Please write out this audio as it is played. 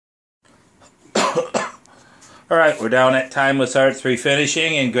Alright, we're down at Timeless Arts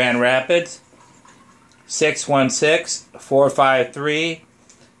Refinishing in Grand Rapids.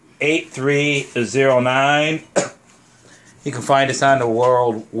 616-453-8309. You can find us on the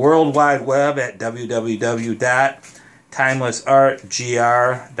World Wide Web at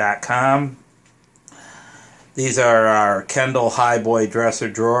www.timelessartgr.com. These are our Kendall Highboy dresser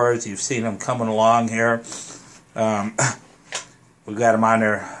drawers. You've seen them coming along here. We've got them on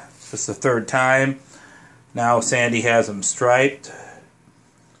there. This is the third time. Now Sandy has them striped.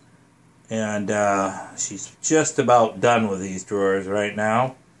 And she's just about done with these drawers right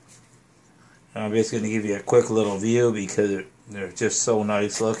now. I'm just going to give you a quick little view because they're just so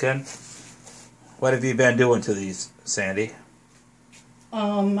nice looking. What have you been doing to these, Sandy?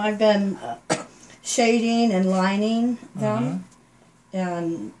 I've been shading and lining them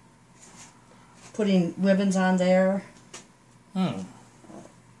and putting ribbons on there.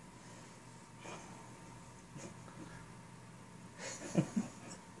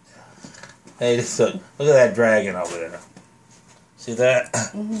 Hey, look at that dragon over there. See that?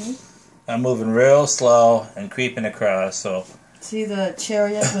 I'm moving real slow and creeping across. So see the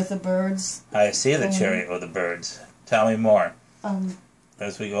chariot with the birds? I see the chariot with the birds. Tell me more.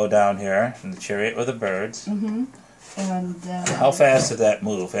 As we go down here, in the chariot with the birds. And how fast did that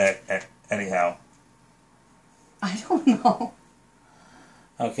move? Anyhow, I don't know.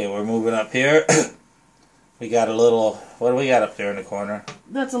 Okay, we're moving up here. We got a little. What do we got up there in the corner?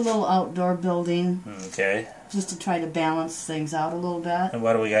 That's a little outdoor building. Okay. Just to try to balance things out a little bit. And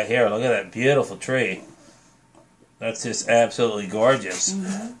what do we got here? Look at that beautiful tree. That's just absolutely gorgeous.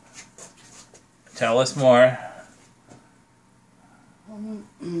 Tell us more.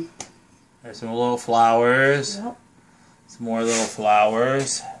 There's some little flowers. Yep. Some more little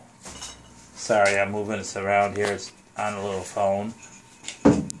flowers. Sorry, I'm moving this around here. It's on a little phone.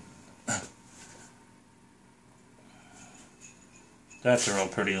 That's a real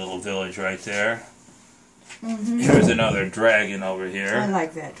pretty little village right there. Here's another dragon over here. I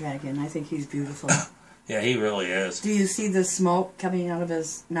like that dragon. I think he's beautiful. Yeah, he really is. Do you see the smoke coming out of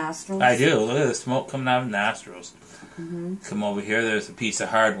his nostrils? I do. Look at the smoke coming out of his nostrils. Come over here. There's a piece of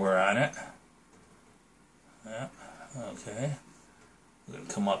hardware on it. Yeah. Okay. We're going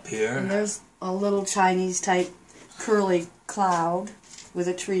to come up here. And there's a little Chinese type curly cloud with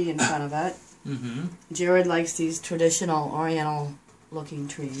a tree in front of it. Jared likes these traditional oriental looking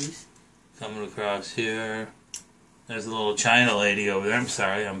trees. Coming across here. There's a little China lady over there. I'm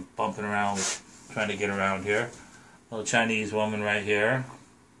sorry, I'm bumping around, trying to get around here. Little Chinese woman right here.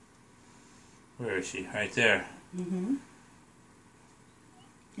 Where is she? Right there. And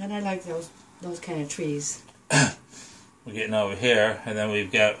I like those kind of trees. We're getting over here, and then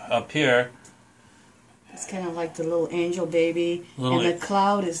we've got up here. It's kind of like the little angel baby, and the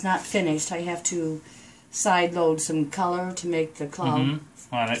cloud is not finished. I have to side load some color to make the cloud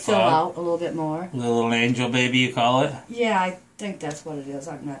fill out a little bit more. The little angel baby, you call it? Yeah, I think that's what it is.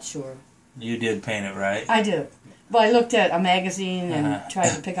 I'm not sure. You did paint it, right? I did. But I looked at a magazine and tried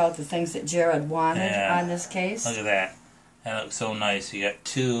to pick out the things that Jared wanted on this case. Look at that. That looks so nice. You got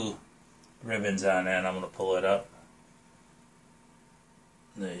two ribbons on that. I'm going to pull it up.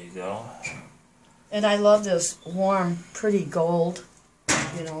 There you go. And I love this warm, pretty gold,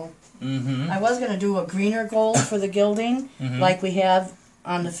 you know. I was going to do a greener gold for the gilding, like we have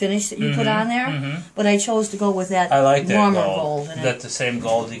on the finish that you put on there, but I chose to go with that warmer gold. Is that the same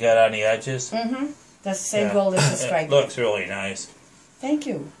gold you got on the edges? That's the same gold as the stripe. It looks really nice. Thank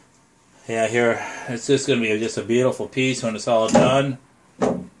you. Yeah, here, it's just going to be just a beautiful piece when it's all done.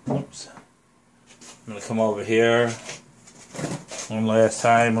 Oops. I'm going to come over here one last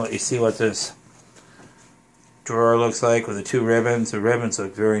time, let you see what this drawer looks like with the two ribbons. The ribbons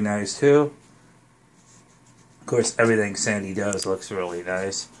look very nice too. Of course, everything Sandy does looks really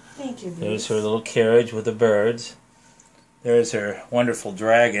nice. Thank you. There's her little carriage with the birds. There's her wonderful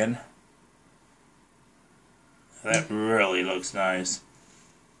dragon. That really looks nice.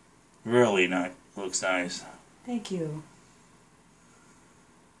 Really nice. Looks nice. Thank you.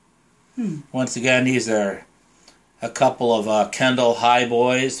 Once again, these are a couple of Kendall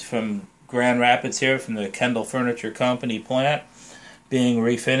Highboys from Grand Rapids here, from the Kendall Furniture Company plant, being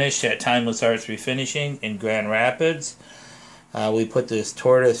refinished at Timeless Arts Refinishing in Grand Rapids. We put this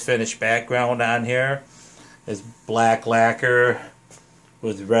tortoise finish background on here. It's black lacquer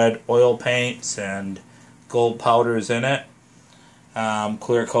with red oil paints and gold powders in it.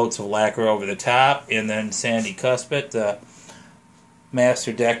 Clear coats of lacquer over the top, and then Sandy Cuspit, the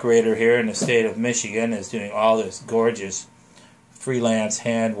master decorator here in the state of Michigan, is doing all this gorgeous freelance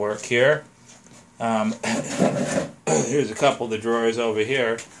handwork here. Here's a couple of the drawers over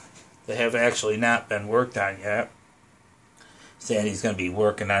here. They have actually not been worked on yet. Sandy's going to be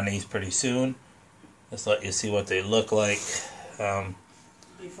working on these pretty soon. Let's let you see what they look like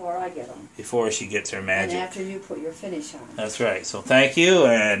before I get them. Before she gets her magic. And after you put your finish on. That's right. So thank you,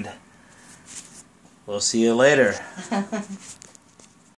 and we'll see you later.